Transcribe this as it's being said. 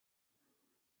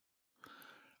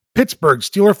Pittsburgh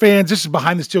Steeler fans, this is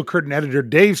Behind the Steel Curtain editor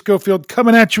Dave Schofield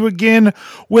coming at you again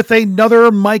with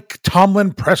another Mike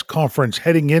Tomlin press conference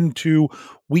heading into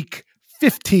week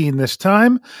 15 this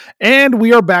time. And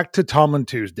we are back to Tomlin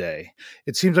Tuesday.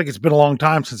 It seems like it's been a long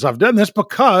time since I've done this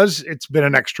because it's been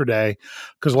an extra day,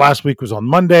 because last week was on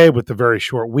Monday with the very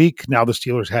short week. Now the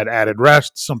Steelers had added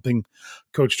rest, something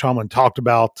Coach Tomlin talked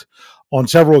about on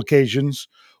several occasions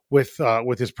with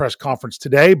his press conference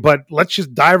today. But let's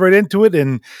just dive right into it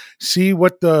and see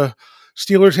what the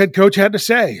Steelers head coach had to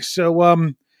say.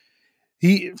 So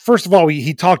he first of all,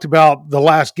 he talked about the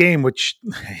last game, which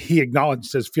he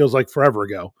acknowledged as feels like forever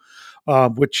ago,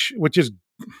 which is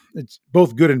it's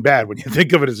both good and bad when you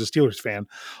think of it as a Steelers fan.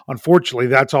 Unfortunately,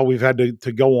 that's all we've had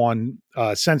to go on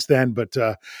since then. But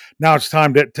now it's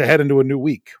time to head into a new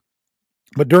week.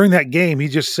 But during that game, he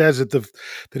just says that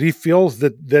he feels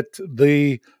that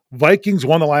the Vikings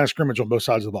won the line of scrimmage on both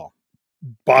sides of the ball.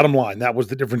 Bottom line, that was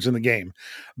the difference in the game.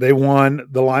 They won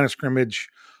the line of scrimmage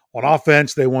on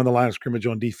offense. They won the line of scrimmage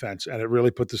on defense, and it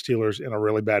really put the Steelers in a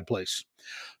really bad place.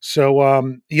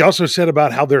 So he also said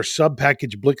about how their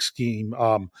sub-package blitz scheme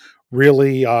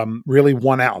really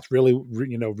won out, really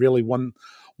won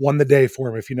the day for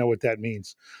him, if you know what that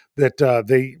means. That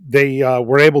they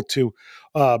were able to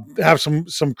have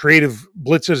some creative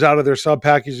blitzes out of their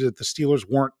sub-package that the Steelers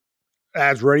weren't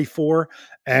as ready for,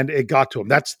 and it got to them.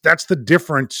 That's the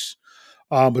difference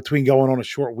between going on a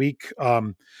short week.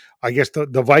 I guess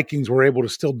the Vikings were able to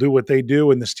still do what they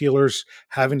do, and the Steelers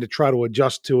having to try to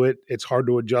adjust to it. It's hard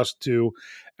to adjust to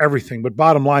everything. But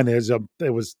bottom line is it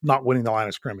was not winning the line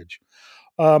of scrimmage.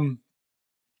 Coach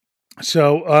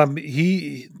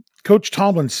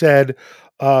Tomlin said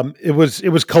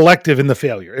it was collective in the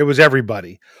failure. It was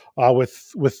everybody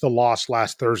with the loss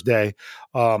last Thursday.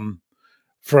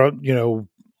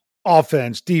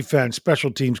 Offense, defense,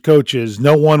 special teams, coaches,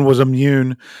 no one was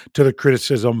immune to the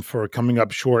criticism for coming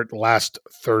up short last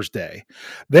Thursday.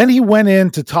 Then he went in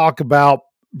to talk about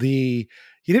he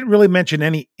didn't really mention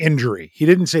any injury. He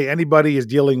didn't say anybody is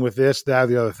dealing with this, that, or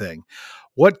the other thing.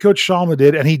 What Coach Tomlin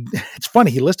did, and it's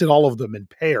funny, he listed all of them in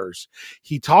pairs.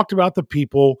 He talked about the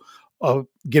people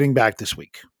getting back this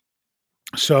week.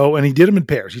 So, and he did them in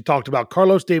pairs. He talked about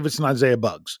Carlos Davis and Isaiah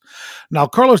Buggs. Now,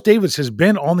 Carlos Davis has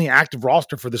been on the active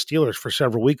roster for the Steelers for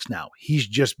several weeks now. He's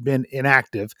just been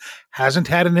inactive, hasn't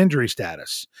had an injury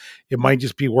status. It might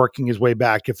just be working his way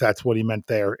back, if that's what he meant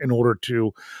there, in order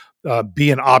to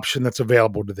be an option that's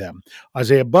available to them.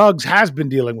 Isaiah Buggs has been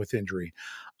dealing with injury.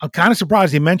 I'm kind of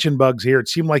surprised he mentioned Buggs here. It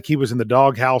seemed like he was in the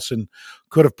doghouse and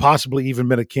could have possibly even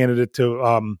been a candidate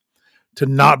to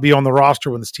not be on the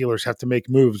roster when the Steelers have to make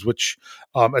moves, which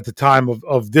at the time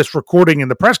of this recording in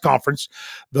the press conference,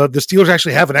 the Steelers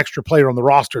actually have an extra player on the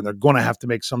roster, and they're going to have to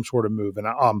make some sort of move. And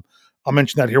I'll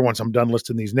mention that here once I'm done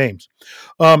listing these names.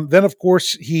 Then, of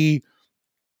course, he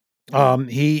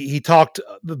talked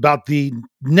about the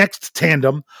next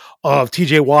tandem of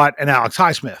TJ Watt and Alex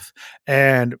Highsmith,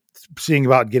 and seeing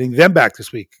about getting them back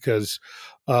this week because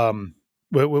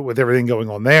with everything going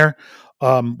on there.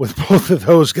 With both of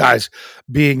those guys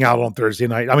being out on Thursday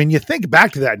night. I mean, you think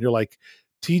back to that and you're like,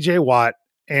 TJ Watt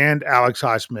and Alex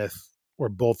Highsmith were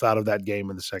both out of that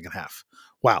game in the second half.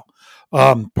 Wow.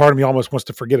 Part of me almost wants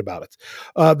to forget about it.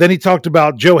 Then he talked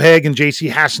about Joe Haeg and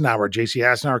JC Hassenauer. JC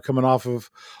Hassenauer coming off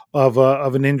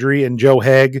of an injury, and Joe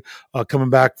Haeg coming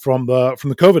back from the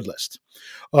COVID list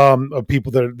of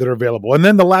people that are available. And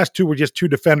then the last two were just two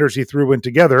defenders he threw in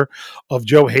together of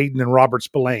Joe Hayden and Robert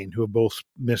Spillane, who have both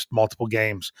missed multiple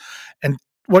games. And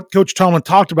what Coach Tomlin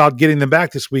talked about getting them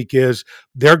back this week is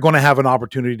they're going to have an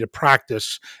opportunity to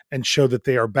practice and show that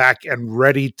they are back and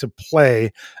ready to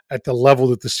play at the level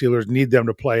that the Steelers need them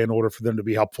to play in order for them to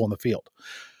be helpful in the field.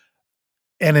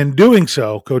 And in doing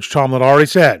so, Coach Tomlin already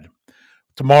said,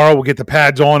 tomorrow we'll get the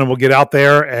pads on and we'll get out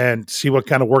there and see what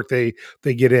kind of work they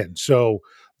get in. So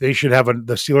they should have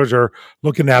the Steelers are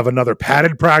looking to have another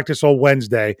padded practice on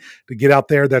Wednesday to get out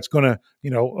there. That's going to,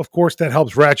 of course, that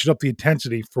helps ratchet up the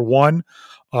intensity for one,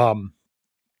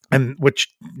 and which,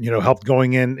 helped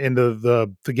going into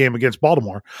the game against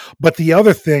Baltimore. But the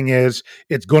other thing is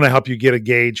it's going to help you get a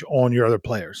gauge on your other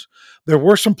players. There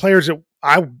were some players that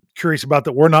I'm curious about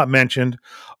that were not mentioned.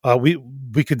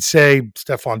 We could say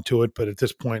Stephon Tuitt, but at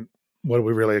this point, what do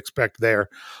we really expect there?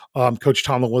 Coach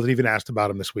Tomlin wasn't even asked about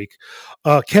him this week.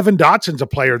 Kevin Dotson's a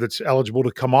player that's eligible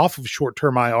to come off of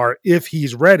short-term IR if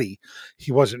he's ready.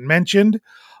 He wasn't mentioned.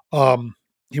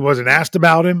 He wasn't asked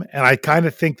about him. And I kind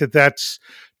of think that's,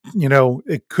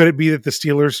 could it be that the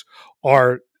Steelers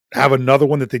are have another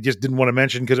one that they just didn't want to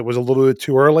mention because it was a little bit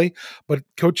too early. But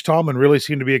Coach Tomlin really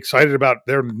seemed to be excited about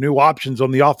their new options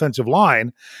on the offensive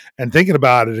line. And thinking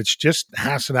about it, it's just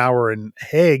Hassenauer and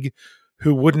Haig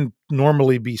who wouldn't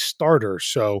normally be starters.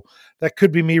 So that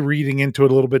could be me reading into it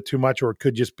a little bit too much, or it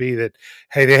could just be that,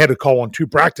 hey, they had to call on 2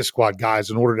 practice squad guys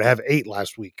in order to have 8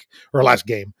 last week or last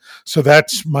game. So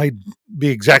that's might be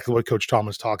exactly what Coach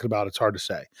Tomlin's talking about. It's hard to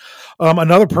say.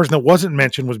 Another person that wasn't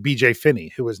mentioned was BJ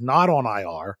Finney, who is not on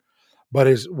IR, but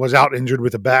was out injured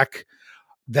with a back.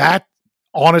 That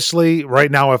honestly,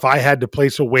 right now, if I had to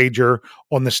place a wager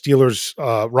on the Steelers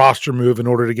roster move in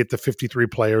order to get to 53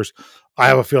 players, I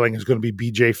have a feeling it's going to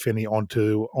be BJ Finney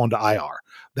onto IR.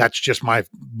 That's just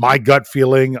my gut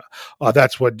feeling.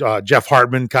 That's what Jeff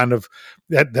Hartman kind of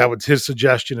that was his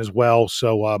suggestion as well.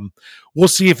 So we'll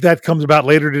see if that comes about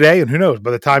later today. And who knows?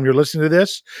 By the time you're listening to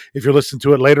this, if you're listening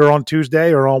to it later on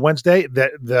Tuesday or on Wednesday,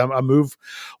 that a move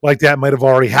like that might have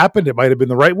already happened. It might have been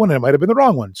the right one, and it might have been the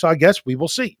wrong one. So I guess we will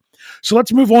see. So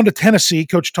let's move on to Tennessee.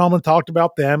 Coach Tomlin talked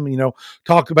about them.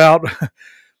 Talk about.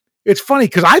 It's funny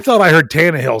because I thought I heard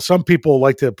Tannehill. Some people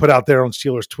like to put out there on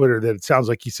Steelers Twitter that it sounds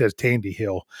like he says Tandy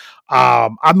Hill.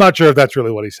 I'm not sure if that's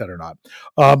really what he said or not,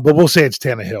 but we'll say it's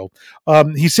Tannehill.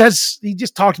 He says he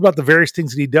just talked about the various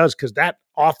things that he does because that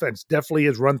offense definitely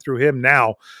is run through him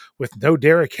now with no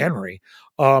Derrick Henry.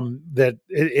 That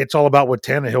it's all about what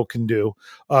Tannehill can do.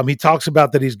 He talks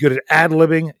about that he's good at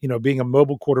ad-libbing, being a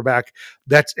mobile quarterback.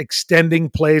 That's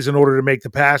extending plays in order to make the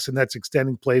pass, and that's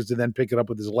extending plays to then pick it up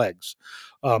with his legs.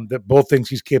 That both things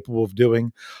he's capable of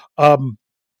doing.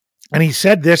 And he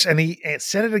said this, and he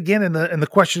said it again in the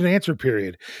question and answer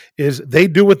period, is they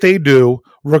do what they do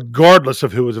regardless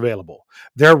of who is available.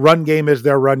 Their run game is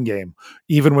their run game,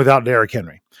 even without Derrick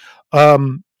Henry.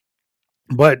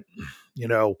 But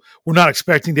we're not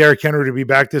expecting Derrick Henry to be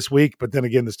back this week. But then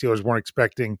again, the Steelers weren't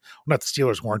expecting, not the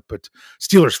Steelers weren't, but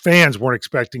Steelers fans weren't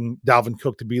expecting Dalvin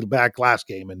Cook to be back last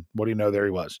game. And what do you know? There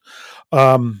he was.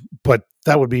 But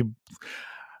that would be,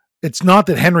 it's not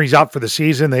that Henry's out for the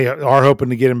season. They are hoping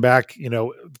to get him back,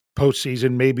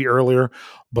 postseason, maybe earlier,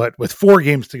 but with 4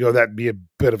 games to go, that'd be a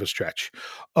bit of a stretch.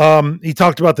 He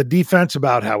talked about the defense,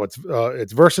 about how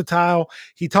it's versatile.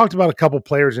 He talked about a couple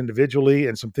players individually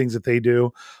and some things that they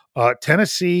do.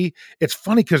 Tennessee, it's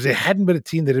funny because it hadn't been a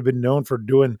team that had been known for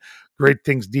doing great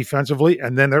things defensively,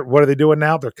 and then what are they doing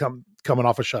now? They're coming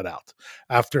off a shutout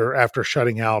after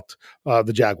shutting out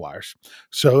the Jaguars.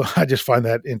 So I just find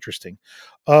that interesting.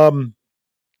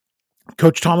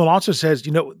 Coach Tomlin also says,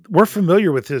 we're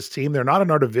familiar with this team. They're not in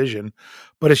our division,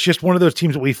 but it's just one of those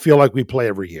teams that we feel like we play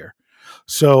every year.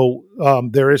 So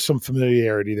there is some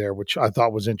familiarity there, which I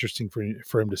thought was interesting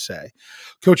for him to say.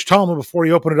 Coach Tomlin, before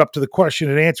he opened it up to the question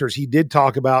and answers, he did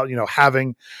talk about,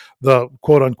 having the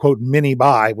quote unquote mini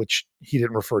bye, which he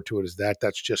didn't refer to it as that.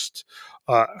 That's just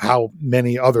how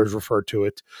many others refer to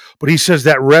it. But he says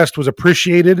that rest was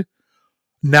appreciated.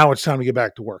 Now it's time to get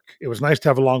back to work. It was nice to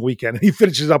have a long weekend. And he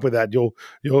finishes up with that.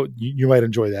 You might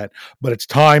enjoy that, but it's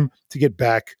time to get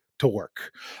back to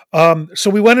work. So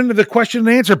we went into the question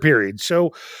and answer period.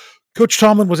 So Coach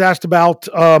Tomlin was asked about,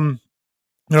 Ben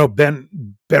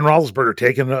Roethlisberger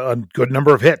taking a good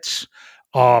number of hits,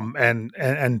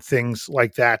 and things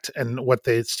like that, and what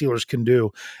the Steelers can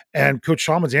do. And Coach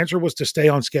Tomlin's answer was to stay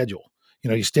on schedule.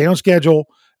 You stay on schedule,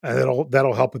 and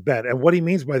that'll help with that. And what he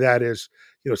means by that is,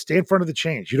 stay in front of the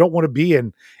chains. You don't want to be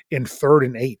in 3rd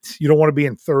and 8. You don't want to be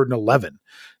in 3rd and 11.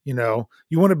 You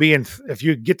want to be if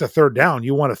you get to 3rd down,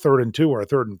 you want a 3rd and 2 or a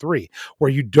 3rd and 3,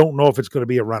 where you don't know if it's going to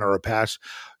be a run or a pass.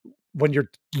 When you're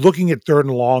looking at 3rd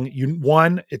and long,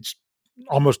 one, it's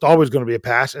almost always going to be a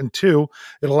pass, and 2,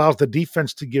 it allows the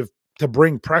defense to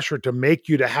bring pressure to make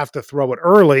you to have to throw it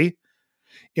early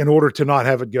in order to not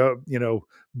have it go,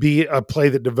 be a play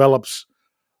that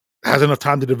has enough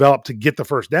time to develop to get the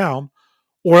first down,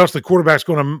 or else the quarterback's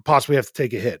going to possibly have to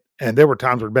take a hit. And there were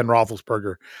times where Ben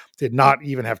Roethlisberger did not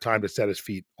even have time to set his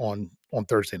feet on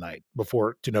Thursday night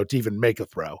before, to even make a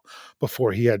throw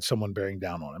before he had someone bearing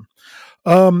down on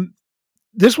him.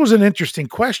 This was an interesting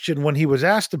question when he was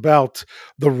asked about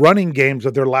the running games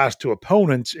of their last 2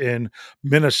 opponents in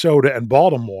Minnesota and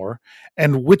Baltimore,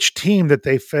 and which team that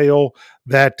they feel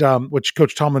that, which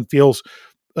Coach Tomlin feels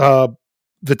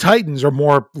the Titans are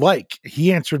more like.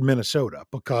 He answered Minnesota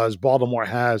because Baltimore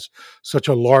has such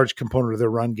a large component of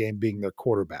their run game being their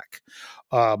quarterback,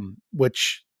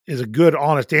 which is a good,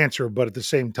 honest answer. But at the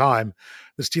same time,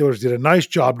 the Steelers did a nice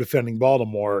job defending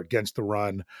Baltimore against the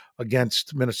run.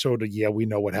 Against Minnesota, yeah, we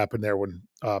know what happened there when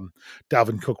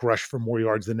Dalvin Cook rushed for more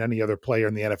yards than any other player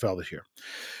in the NFL this year,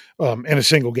 in a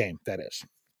single game, that is.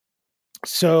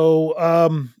 So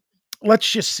let's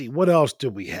just see what else do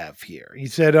we have here. He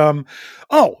said,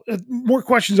 more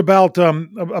questions about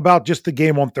just the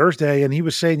game on Thursday, and he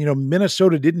was saying,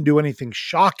 Minnesota didn't do anything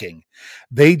shocking;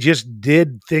 they just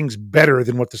did things better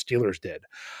than what the Steelers did.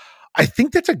 I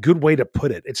think that's a good way to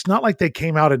put it. It's not like they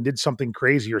came out and did something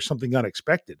crazy or something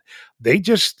unexpected. They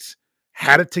just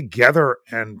had it together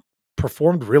and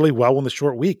performed really well in the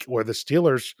short week. Where the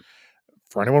Steelers,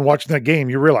 for anyone watching that game,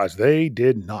 you realize they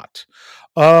did not.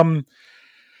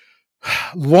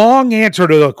 Long answer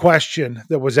to the question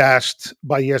that was asked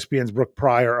by ESPN's Brooke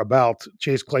Pryor about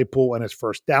Chase Claypool and his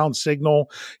first down signal.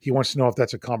 He wants to know if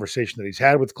that's a conversation that he's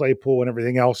had with Claypool and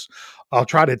everything else. I'll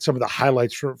try to hit some of the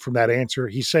highlights from that answer.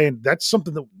 He's saying that's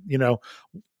something that,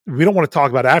 we don't want to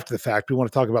talk about after the fact. We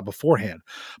want to talk about beforehand.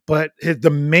 But the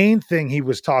main thing he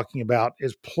was talking about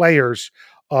is players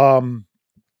growing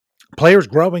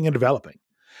and developing.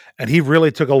 And he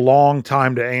really took a long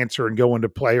time to answer and go into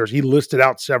players. He listed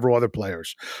out several other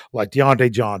players like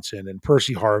Deontay Johnson and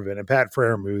Percy Harvin and Pat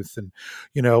Freiermuth, and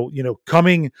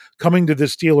coming to the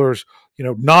Steelers,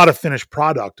 not a finished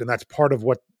product, and that's part of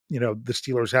what the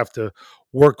Steelers have to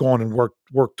work on and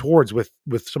work towards with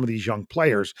some of these young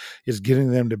players, is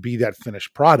getting them to be that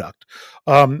finished product.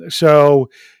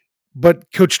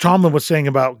 But Coach Tomlin was saying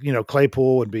about,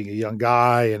 Claypool and being a young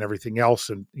guy and everything else,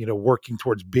 and, working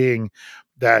towards being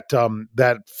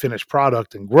that finished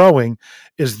product and growing,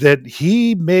 is that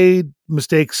he made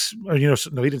mistakes, or, no,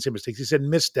 he didn't say mistakes. He said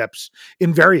missteps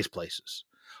in various places,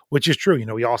 which is true.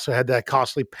 He also had that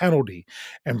costly penalty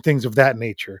and things of that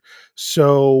nature.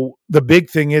 So the big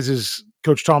thing is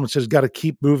Coach Tomlin says, got to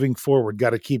keep moving forward,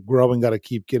 got to keep growing, got to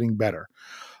keep getting better.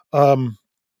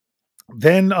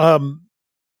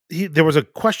 There was a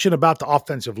question about the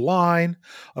offensive line,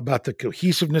 about the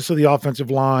cohesiveness of the offensive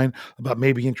line, about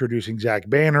maybe introducing Zach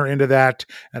Banner into that.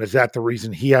 And is that the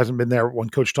reason he hasn't been there? When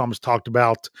Coach Thomas talked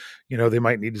about, they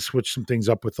might need to switch some things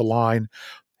up with the line.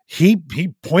 He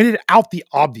pointed out the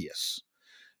obvious.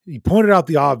 And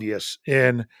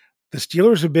the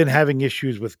Steelers have been having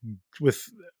issues with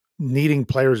needing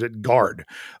players at guard.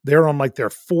 They're on like their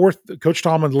fourth. Coach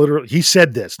Tomlin he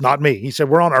said this, not me. He said,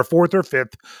 we're on our fourth or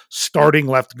fifth starting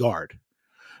left guard.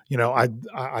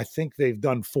 I think they've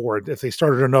done four. If they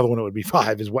started another one, it would be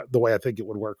five, is the way I think it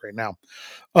would work right now.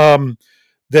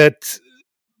 That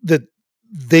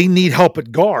they need help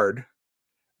at guard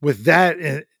with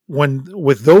that,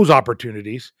 with those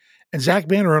opportunities, and Zach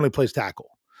Banner only plays tackle.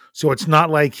 So it's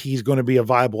not like he's going to be a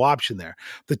viable option there.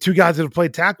 The two guys that have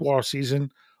played tackle all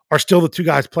season are still the two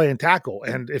guys playing tackle.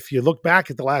 And if you look back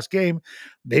at the last game,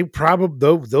 those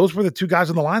were the two guys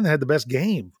on the line that had the best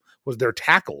game. Was their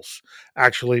tackles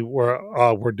actually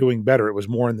were doing better. It was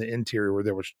more in the interior where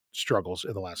there were struggles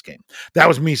in the last game. That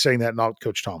was me saying that, not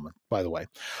Coach Tomlin, by the way.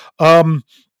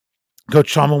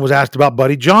 Coach Tomlin was asked about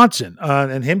Buddy Johnson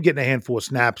and him getting a handful of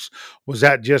snaps. Was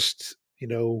that just,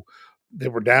 they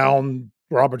were down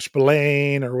Robert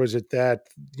Spillane, or was it that,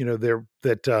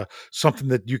 something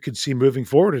that you could see moving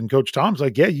forward? And Coach Tom's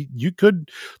like, yeah, you could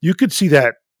see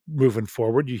that moving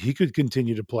forward. He could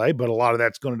continue to play, but a lot of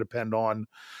that's going to depend on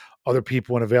other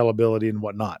people and availability and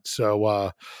whatnot.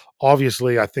 So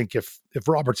obviously, I think if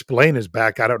Robert Spillane is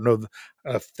back, I don't know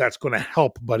if that's going to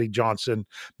help Buddy Johnson.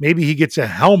 Maybe he gets a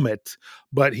helmet,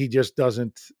 but he just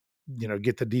doesn't,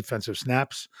 get the defensive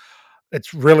snaps.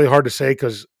 It's really hard to say,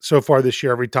 because so far this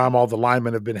year, every time all the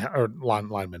linemen have been,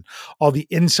 all the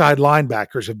inside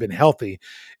linebackers have been healthy,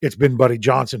 it's been Buddy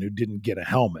Johnson who didn't get a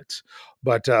helmet.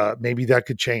 But maybe that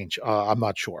could change. I'm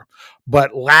not sure.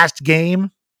 But last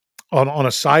game, on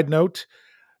a side note,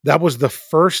 that was the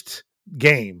first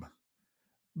game,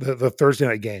 the Thursday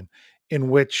night game, in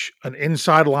which an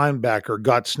inside linebacker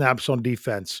got snaps on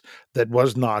defense that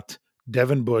was not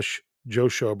Devin Bush, Joe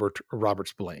Schobert, or Robert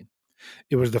Spillane.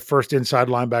 It was the first inside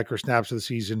linebacker snaps of the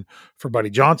season for Buddy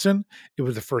Johnson. It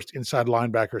was the first inside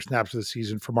linebacker snaps of the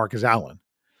season for Marcus Allen.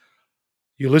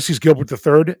 Ulysses Gilbert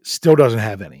III still doesn't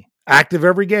have any. Active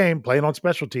every game, playing on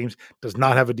special teams, does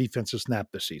not have a defensive snap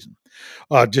this season.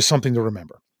 Just something to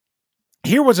remember.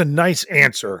 Here was a nice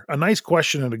answer, a nice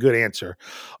question and a good answer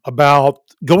about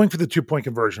going for the 2-point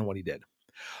conversion when he did.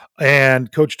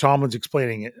 And Coach Tomlin's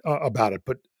explaining about it.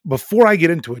 But before I get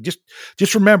into it,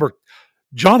 just remember,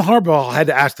 John Harbaugh had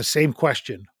to ask the same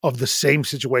question of the same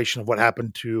situation of what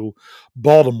happened to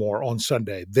Baltimore on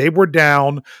Sunday. They were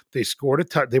down. They scored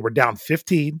they were down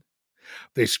 15.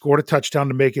 They scored a touchdown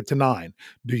to make it to 9.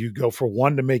 Do you go for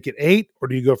 1 to make it 8, or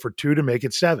do you go for 2 to make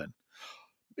it 7?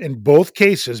 In both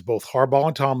cases, both Harbaugh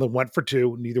and Tomlin went for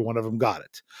two. Neither one of them got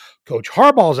it. Coach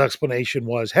Harbaugh's explanation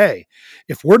was, hey,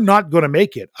 if we're not going to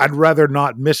make it, I'd rather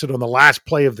not miss it on the last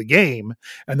play of the game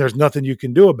and there's nothing you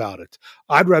can do about it.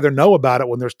 I'd rather know about it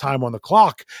when there's time on the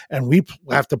clock and we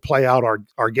have to play out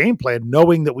our game plan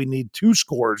knowing that we need two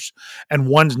scores and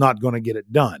one's not going to get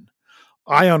it done.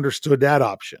 I understood that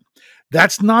option.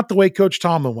 That's not the way Coach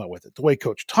Tomlin went with it. The way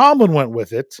Coach Tomlin went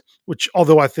with it, which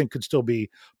although I think could still be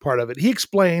part of it, he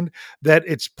explained that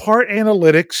it's part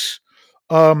analytics,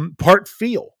 part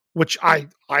feel, which I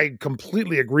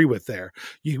completely agree with there.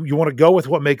 You want to go with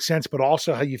what makes sense, but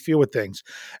also how you feel with things.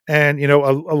 And a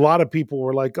lot of people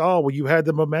were like, "Oh, well, you had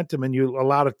the momentum and you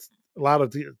allowed it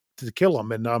to kill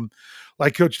them." And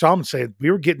like Coach Tomlin said, we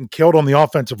were getting killed on the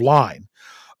offensive line.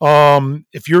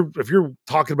 If you're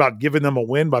talking about giving them a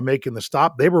win by making the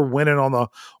stop, they were winning on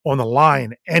the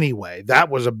line anyway.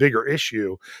 That was a bigger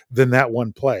issue than that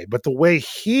one play. But the way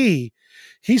he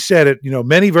said it,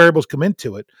 many variables come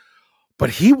into it, but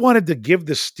he wanted to give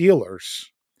the Steelers,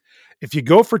 if you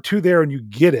go for two there and you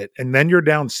get it, and then you're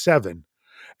down 7,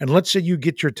 and let's say you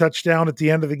get your touchdown at the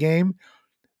end of the game,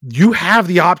 you have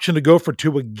the option to go for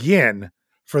two again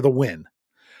for the win.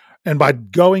 And by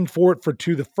going for it for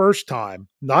two the first time,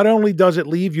 not only does it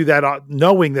leave you that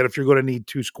knowing that if you're going to need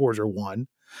 2 scores or 1,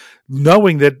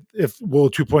 knowing that if will a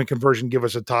 2-point conversion give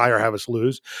us a tie or have us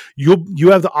lose, you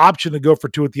have the option to go for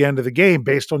 2 at the end of the game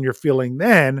based on your feeling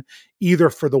then,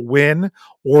 either for the win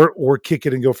or kick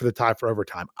it and go for the tie for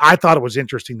overtime. I thought it was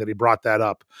interesting that he brought that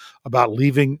up about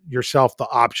leaving yourself the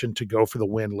option to go for the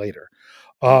win later.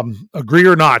 Agree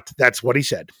or not, that's what he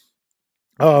said.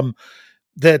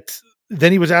 That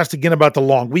then he was asked again about the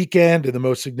long weekend and the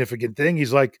most significant thing.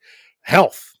 He's like,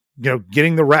 health,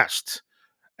 getting the rest.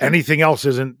 Anything else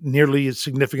isn't nearly as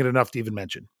significant enough to even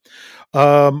mention.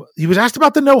 He was asked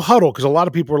about the no huddle because a lot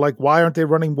of people are like, why aren't they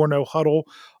running more no huddle?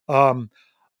 I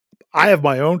have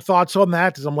my own thoughts on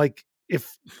that because I'm like,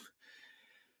 if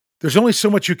there's only so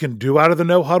much you can do out of the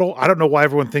no huddle. I don't know why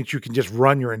everyone thinks you can just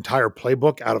run your entire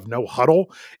playbook out of no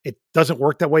huddle. It doesn't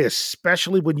work that way,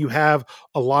 especially when you have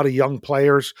a lot of young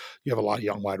players. You have a lot of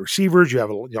young wide receivers. You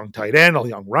have a young tight end, a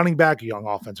young running back, a young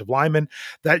offensive lineman.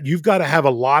 That you've got to have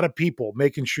a lot of people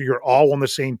making sure you're all on the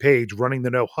same page running the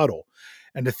no huddle.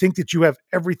 And to think that you have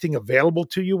everything available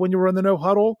to you when you run the no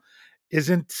huddle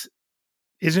isn't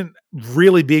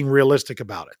really being realistic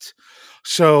about it.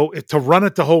 So to run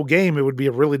it the whole game, it would be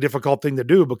a really difficult thing to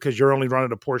do because you're only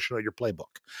running a portion of your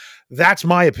playbook. That's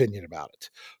my opinion about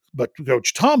it. But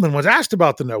Coach Tomlin was asked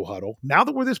about the no huddle. Now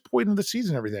that we're this point in the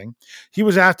season and everything, he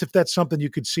was asked if that's something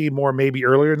you could see more maybe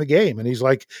earlier in the game. And he's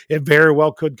like, it very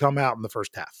well could come out in the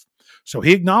first half. So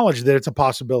he acknowledged that it's a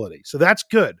possibility. So that's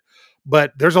good.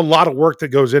 But there's a lot of work that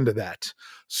goes into that.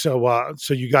 So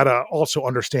you got to also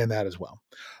understand that as well.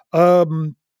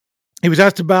 He was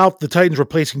asked about the Titans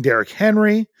replacing Derrick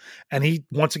Henry, and he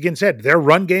once again said their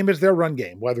run game is their run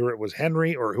game. Whether it was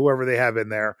Henry or whoever they have in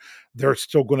there, they're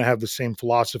still going to have the same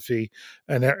philosophy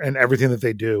and everything that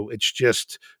they do. It's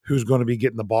just who's going to be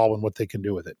getting the ball and what they can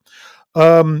do with it.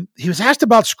 He was asked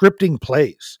about scripting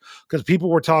plays because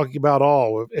people were talking about,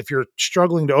 if you're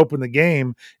struggling to open the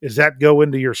game, does that go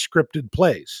into your scripted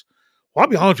plays? Well,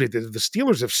 I'll be honest with you, the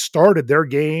Steelers have started their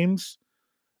games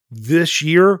this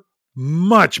year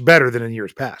much better than in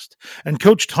years past. And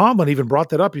Coach Tomlin even brought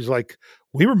that up. He's like,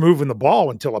 we were moving the ball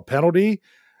until a penalty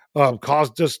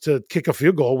caused us to kick a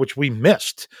field goal, which we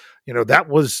missed. That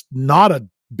was not a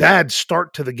bad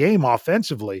start to the game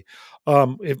offensively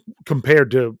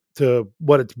compared to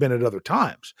what it's been at other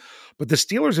times. But the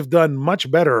Steelers have done much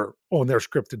better on their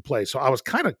scripted play. So I was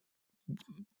kind of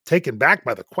taken back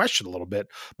by the question a little bit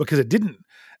because it didn't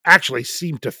actually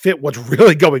seem to fit what's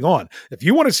really going on. If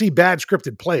you want to see bad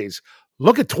scripted plays,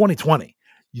 look at 2020.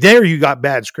 There you got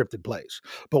bad scripted plays.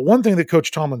 But one thing that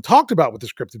Coach Tomlin talked about with the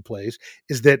scripted plays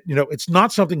is that, it's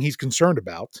not something he's concerned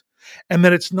about, and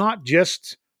that it's not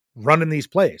just running these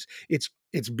plays. It's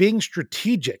being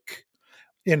strategic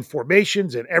in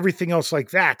formations and everything else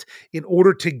like that in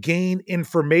order to gain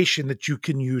information that you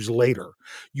can use later.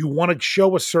 You want to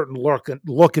show a certain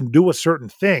look and do a certain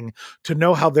thing to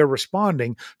know how they're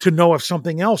responding, to know if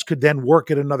something else could then work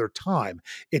at another time.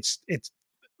 It's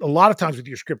a lot of times with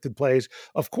your scripted plays,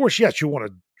 of course, yes, you want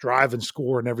to drive and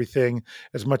score and everything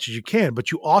as much as you can,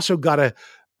 but you also got to,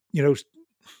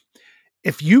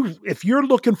 if you're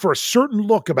looking for a certain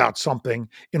look about something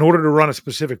in order to run a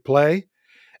specific play,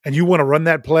 and you want to run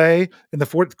that play in the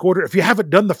fourth quarter, if you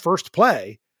haven't done the first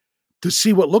play to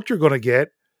see what look you're going to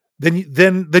get,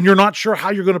 then you're not sure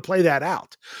how you're going to play that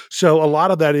out. So a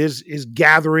lot of that is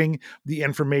gathering the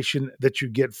information that you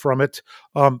get from it.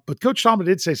 But Coach Tomlin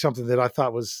did say something that I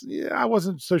thought was, I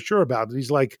wasn't so sure about.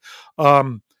 He's like,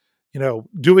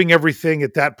 doing everything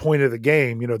at that point of the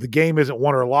game. The game isn't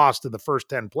won or lost in the first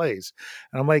 10 plays.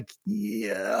 And I'm like,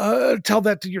 yeah, tell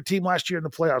that to your team last year in the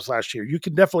playoffs last year. You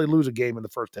can definitely lose a game in the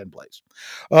first 10 plays.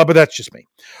 But that's just me.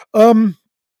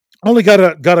 Only got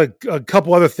a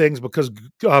couple other things because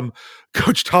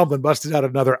Coach Tomlin busted out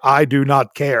another "I do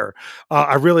not care."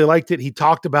 I really liked it. He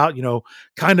talked about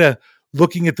kind of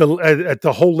looking at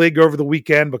the whole league over the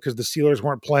weekend because the Steelers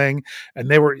weren't playing,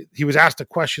 and he was asked a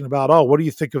question about, what do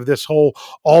you think of this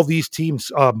all these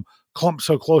teams clumped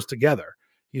so close together?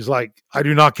 He's like, I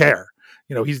do not care.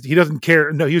 He doesn't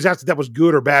care. No, he was asked if that was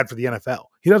good or bad for the NFL.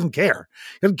 He doesn't care.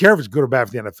 He doesn't care if it's good or bad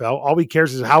for the NFL. All he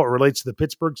cares is how it relates to the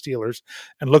Pittsburgh Steelers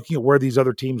and looking at where these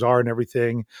other teams are and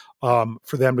everything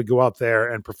for them to go out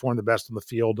there and perform the best on the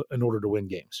field in order to win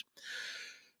games.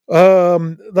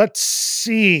 Let's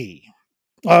see.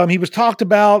 He was talked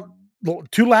about.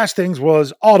 Two last things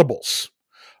was audibles.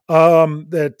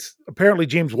 That apparently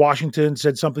James Washington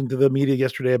said something to the media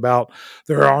yesterday about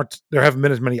there haven't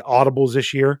been as many audibles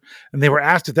this year. And they were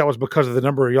asked if that was because of the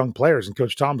number of young players. And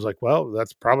Coach Tom's like, well,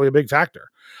 that's probably a big factor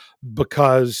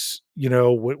because,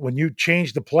 when you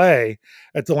change the play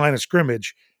at the line of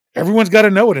scrimmage, everyone's got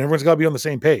to know it and everyone's got to be on the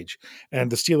same page.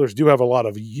 And the Steelers do have a lot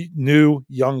of new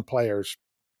young players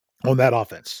on that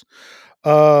offense.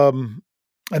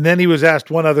 And then he was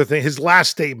asked one other thing. His last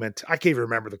statement, I can't even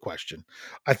remember the question.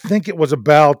 I think it was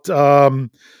about, it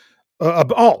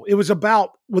was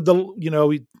about with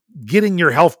getting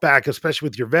your health back, especially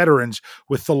with your veterans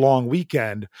with the long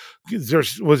weekend.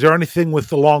 Was there anything with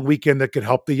the long weekend that could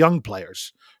help the young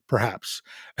players, perhaps?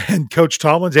 And Coach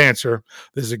Tomlin's answer,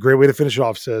 this is a great way to finish it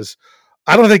off, says,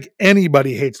 I don't think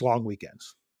anybody hates long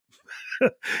weekends.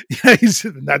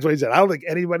 That's what he said. I don't think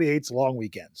anybody hates long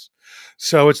weekends.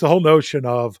 So it's the whole notion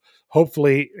of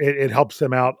hopefully it helps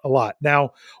them out a lot.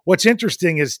 Now, what's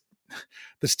interesting is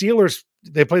the Steelers,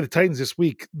 they play the Titans this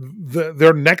week.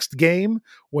 Their next game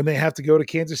when they have to go to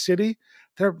Kansas City,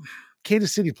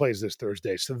 Kansas City plays this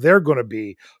Thursday. So they're going to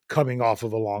be coming off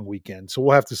of a long weekend. So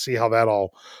we'll have to see how that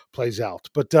all plays out.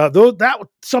 But that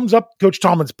sums up Coach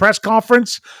Tomlin's press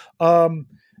conference.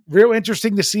 Real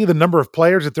interesting to see the number of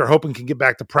players that they're hoping can get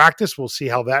back to practice. We'll see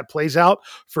how that plays out.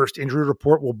 First injury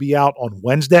report will be out on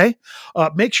Wednesday.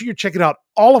 Make sure you're checking out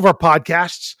all of our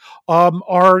podcasts.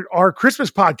 Our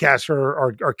Christmas podcasts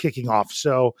are kicking off.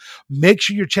 So make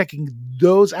sure you're checking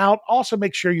those out. Also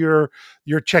make sure you're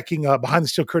checking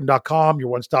BehindTheSteelCurtain.com, your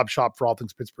one-stop shop for all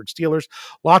things Pittsburgh Steelers.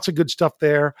 Lots of good stuff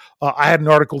there. I had an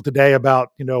article today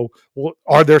about,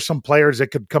 are there some players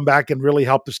that could come back and really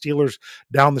help the Steelers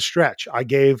down the stretch?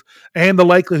 And the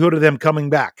likelihood of them coming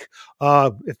back.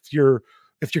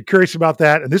 If you're curious about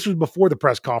that, and this was before the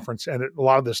press conference, and a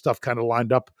lot of this stuff kind of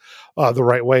lined up the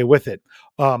right way with it.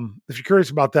 If you're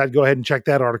curious about that, go ahead and check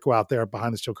that article out there at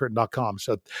BehindTheSteelCurtain.com.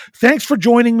 So thanks for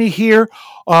joining me here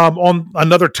on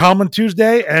another Tomlin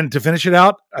Tuesday. And to finish it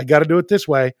out, I got to do it this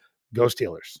way. Go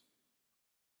Steelers.